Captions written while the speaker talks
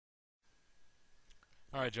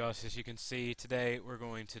Alright, Josh, as you can see, today we're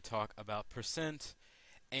going to talk about percent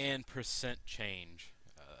and percent change.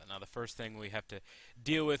 Now, the first thing we have to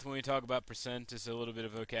deal with when we talk about percent is a little bit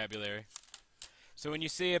of vocabulary. So, when you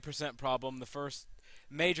see a percent problem, the first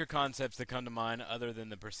major concepts that come to mind, other than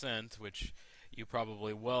the percent, which you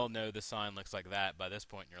probably well know the sign looks like that by this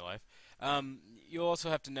point in your life, you also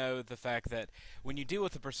have to know the fact that when you deal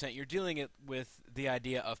with a percent, you're dealing it with the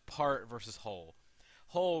idea of part versus whole.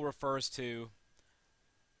 Whole refers to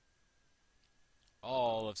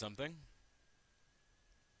all of something,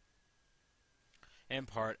 and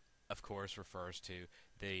part, of course, refers to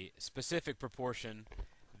the specific proportion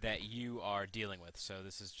that you are dealing with. So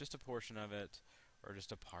this is just a portion of it, or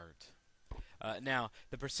just a part. Now,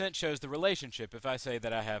 the percent shows the relationship. If I say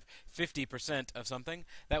that I have 50% of something,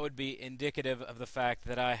 that would be indicative of the fact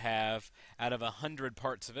that I have, out of 100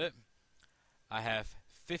 parts of it, I have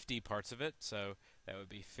 50 parts of it, so that would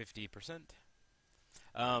be 50%.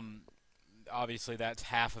 Obviously that's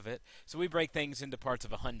half of it. So we break things into parts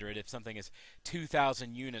of 100. If something is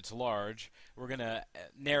 2,000 units large, we're going to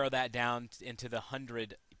narrow that down into the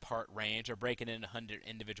 100 part range, or break it into 100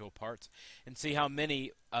 individual parts, and see how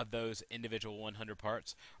many of those individual 100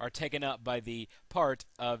 parts are taken up by the part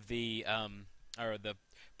of the or the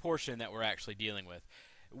portion that we're actually dealing with.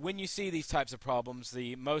 When you see these types of problems,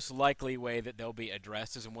 the most likely way that they'll be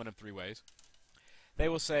addressed is in one of three ways. They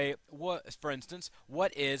will say, what, for instance,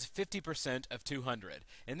 what is 50% of 200?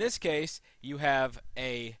 In this case, you have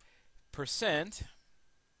a percent,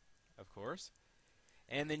 of course,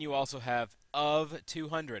 and then you also have of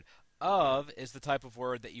 200. Of is the type of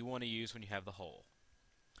word that you want to use when you have the whole.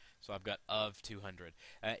 So I've got of 200.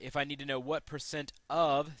 If I need to know what percent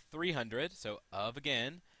of 300, so of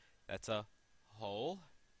again, that's a whole,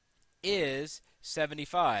 is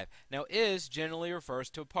 75. Now is generally refers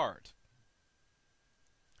to a part.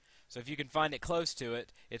 So if you can find it close to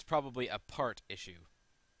it, it's probably a part issue.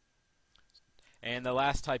 And the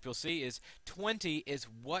last type you'll see is 20 is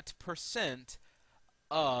what percent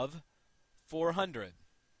of 400.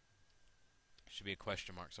 Should be a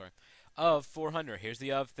question mark, sorry. Of 400. Here's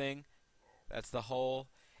the of thing. That's the whole.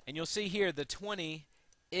 And you'll see here the 20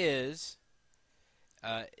 is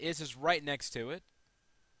right next to it.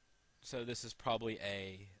 So this is probably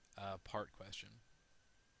a part question.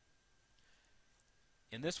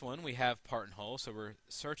 In this one, we have part and whole, so we're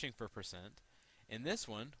searching for percent. In this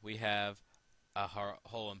one, we have a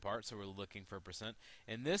whole and part, so we're looking for percent.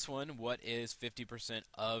 In this one, what is 50%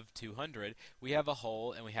 of 200? We have a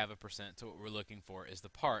whole and we have a percent, so what we're looking for is the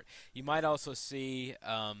part. You might also see,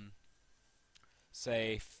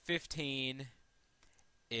 say, 15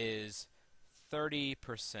 is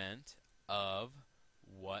 30% of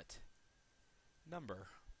what number?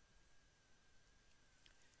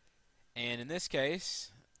 And in this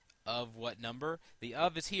case, of what number? The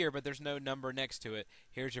of is here, but there's no number next to it.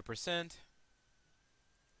 Here's your percent.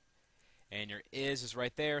 And your is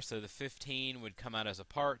right there, so the 15 would come out as a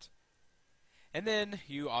part. And then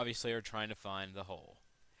you obviously are trying to find the whole.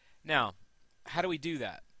 Now, how do we do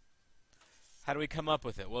that? How do we come up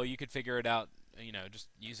with it? Well, you could figure it out, just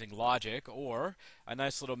using logic, or a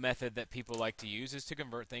nice little method that people like to use is to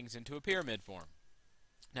convert things into a pyramid form.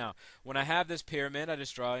 Now, when I have this pyramid, I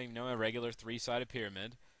just draw, a regular three-sided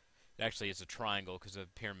pyramid. Actually, it's a triangle because a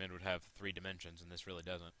pyramid would have 3 dimensions, and this really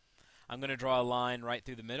doesn't. I'm going to draw a line right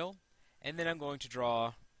through the middle, and then I'm going to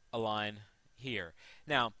draw a line here.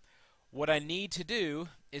 Now, what I need to do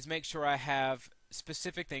is make sure I have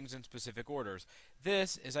specific things in specific orders.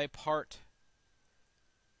 This is a part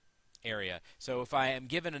area. So if I am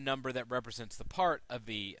given a number that represents the part of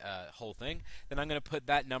the whole thing, then I'm going to put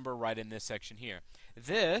that number right in this section here.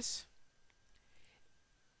 This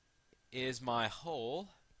is my whole.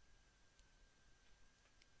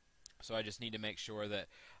 So I just need to make sure that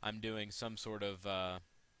I'm doing some sort of,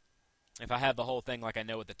 if I have the whole thing like I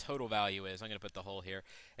know what the total value is, I'm going to put the whole here.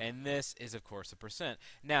 And this is, of course, a percent.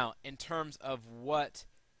 Now, in terms of what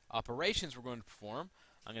operations we're going to perform,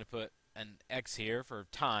 I'm going to put an X here for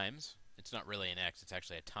times. It's not really an X, it's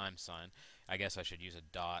actually a times sign. I guess I should use a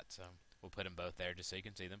dot, so we'll put them both there just so you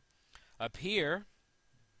can see them. Up here,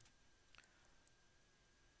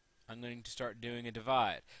 I'm going to start doing a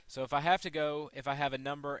divide. So if I have a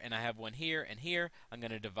number and I have one here and here, I'm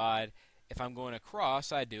going to divide. If I'm going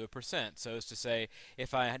across, I do a percent. So as to say,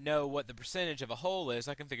 if I know what the percentage of a whole is,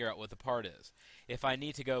 I can figure out what the part is. If I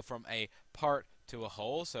need to go from a part to a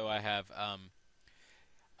whole, so I have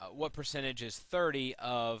what percentage is 30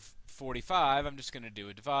 of 45, I'm just going to do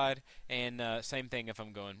a divide, and same thing if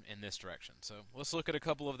I'm going in this direction. So let's look at a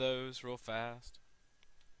couple of those real fast.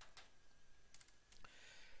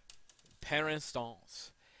 Par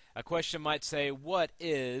instance. A question might say, what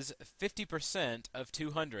is 50% of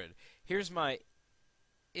 200? Here's my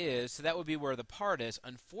is, so that would be where the part is.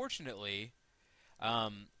 Unfortunately,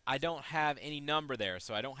 I don't have any number there,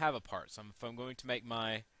 so I don't have a part. So if I'm going to make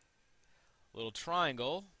my little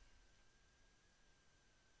triangle,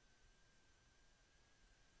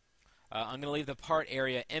 I'm going to leave the part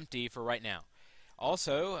area empty for right now.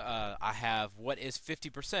 Also, I have what is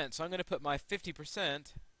 50%, so I'm going to put my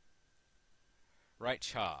 50% right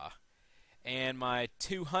cha. And my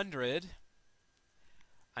 200,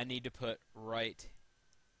 I need to put right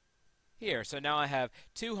here. So now I have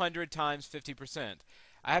 200 times 50%.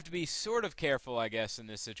 I have to be sort of careful, I guess, in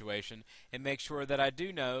this situation and make sure that I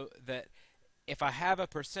do know that if I have a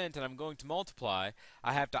percent and I'm going to multiply,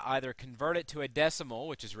 I have to either convert it to a decimal,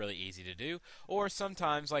 which is really easy to do, or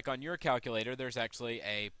sometimes, like on your calculator, there's actually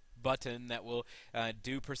a button that will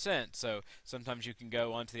do percent. So sometimes you can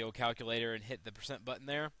go onto the old calculator and hit the percent button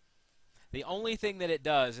there. The only thing that it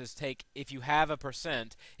does is take, if you have a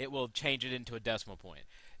percent, it will change it into a decimal point.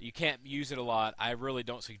 You can't use it a lot. I really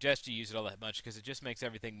don't suggest you use it all that much because it just makes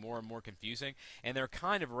everything more and more confusing, and they're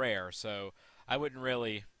kind of rare, so I wouldn't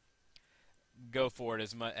really go for it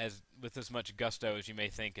as with as much gusto as you may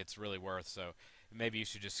think it's really worth. So maybe you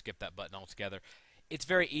should just skip that button altogether. It's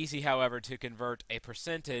very easy, however, to convert a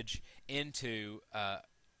percentage into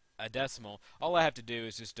a decimal. All I have to do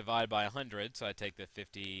is just divide by 100. So I take the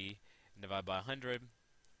 50 and divide by 100, and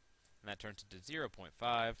that turns into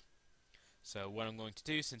 0.5. So what I'm going to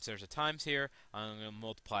do, since there's a times here, I'm going to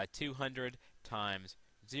multiply 200 times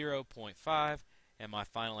 0.5, and my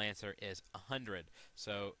final answer is 100.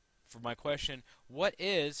 So for my question, what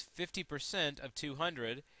is 50% of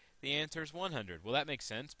 200? The answer is 100. Well, that makes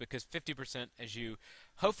sense because 50%, as you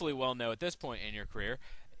hopefully well know at this point in your career,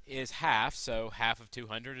 is half. So half of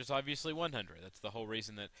 200 is obviously 100. That's the whole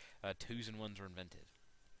reason that twos and ones were invented.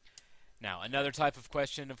 Now, another type of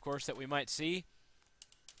question, of course, that we might see: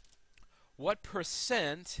 what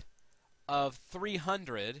percent of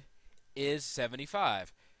 300 is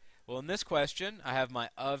 75? Well, in this question, I have my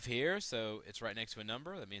of here, so it's right next to a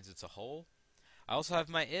number. That means it's a whole. I also have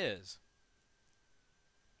my is.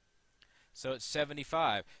 So it's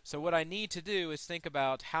 75. So what I need to do is think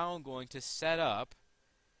about how I'm going to set up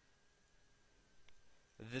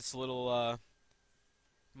this little,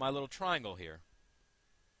 my little triangle here.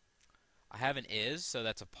 I have an is, so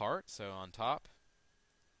that's a part, so on top.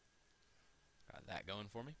 Got that going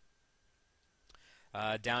for me.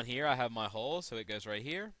 Down here I have my whole, so it goes right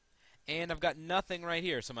here. And I've got nothing right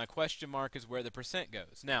here, so my question mark is where the percent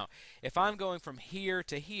goes. Now, if I'm going from here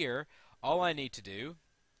to here, all I need to do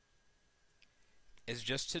is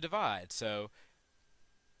just to divide. So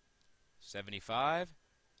 75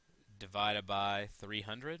 divided by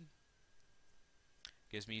 300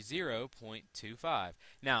 gives me 0.25.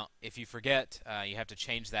 Now, if you forget, you have to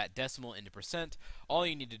change that decimal into percent. All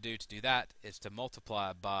you need to do that is to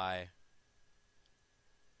multiply by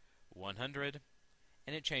 100,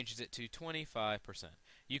 and it changes it to 25%.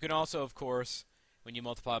 You can also, of course, when you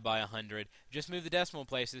multiply by 100, just move the decimal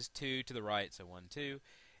places 2 to the right, so 1, 2.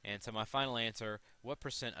 And so my final answer, what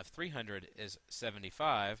percent of 300 is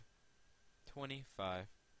 75? 25%.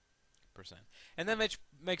 And that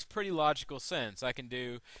makes pretty logical sense. I can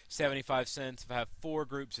do 75 cents. If I have 4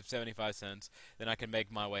 groups of 75 cents, then I can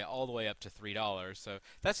make my way all the way up to $3. So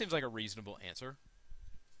that seems like a reasonable answer.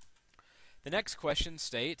 The next question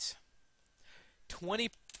states, 20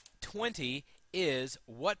 is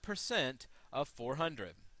what percent of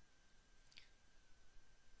 400?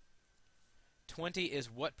 20 is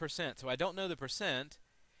what percent? So I don't know the percent.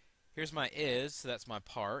 Here's my is, so that's my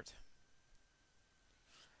part.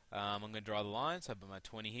 I'm going to draw the line, so I put my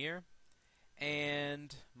 20 here.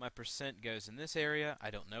 And my percent goes in this area.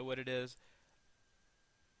 I don't know what it is.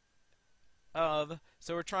 So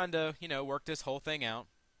we're trying to, work this whole thing out.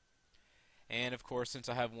 And of course, since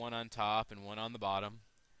I have one on top and one on the bottom,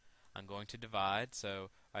 I'm going to divide. So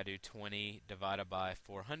I do 20 divided by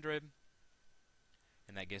 400,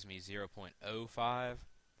 and that gives me 0.05.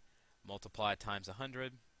 Multiply times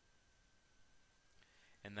 100,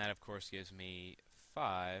 and that of course gives me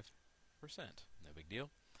 5%. No big deal.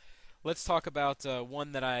 Let's talk about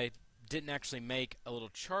one that I didn't actually make a little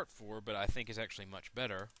chart for, but I think is actually much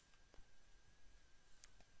better.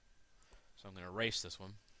 So I'm going to erase this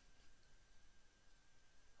one.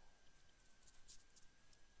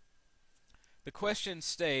 The question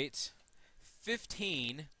states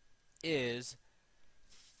 15 is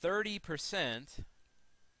 30%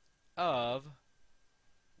 of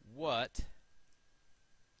what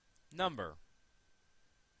number?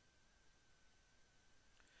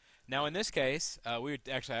 Now in this case, I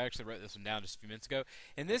actually wrote this one down just a few minutes ago.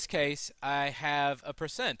 In this case, I have a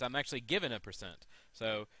percent. I'm actually given a percent.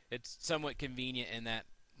 So it's somewhat convenient in that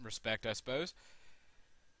respect, I suppose.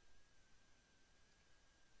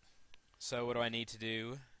 So what do I need to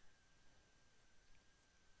do?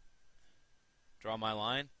 Draw my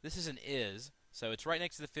line. This is an is, so it's right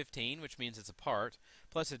next to the 15, which means it's a part.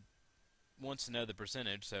 Plus it wants to know the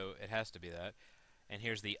percentage, so it has to be that. And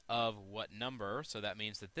here's the of what number, so that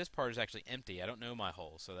means that this part is actually empty. I don't know my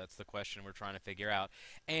whole, so that's the question we're trying to figure out.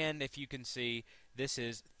 And if you can see, this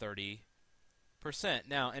is 30%.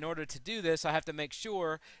 Now, in order to do this, I have to make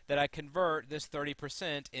sure that I convert this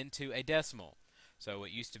 30% into a decimal. So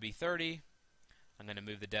it used to be 30. I'm going to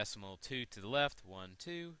move the decimal 2 to the left, 1,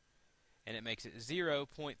 2, and it makes it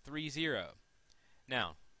 0.30.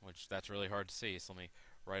 Now, which that's really hard to see, so let me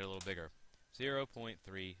write a little bigger.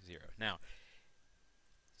 0.30. Now,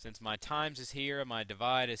 since my times is here and my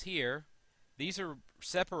divide is here, these are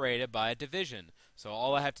separated by a division. So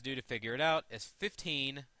all I have to do to figure it out is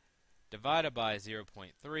 15 divided by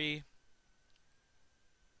 0.3,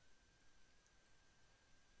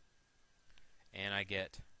 and I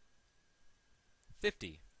get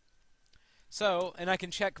 50. So, and I can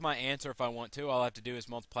check my answer if I want to. All I have to do is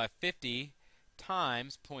multiply 50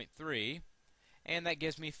 times 0.3, and that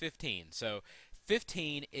gives me 15. So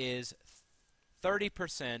 15 is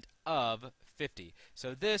 30% of 50.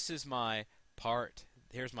 So this is my part.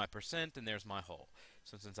 Here's my percent, and there's my whole.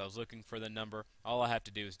 So since I was looking for the number, all I have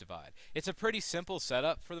to do is divide. It's a pretty simple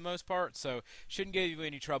setup for the most part, so shouldn't give you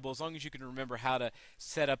any trouble as long as you can remember how to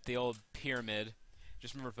set up the old pyramid.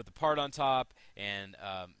 Just remember to put the part on top, and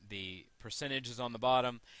the percentage is on the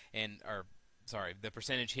bottom, the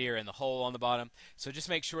percentage here and the whole on the bottom. So just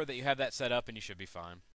make sure that you have that set up, and you should be fine.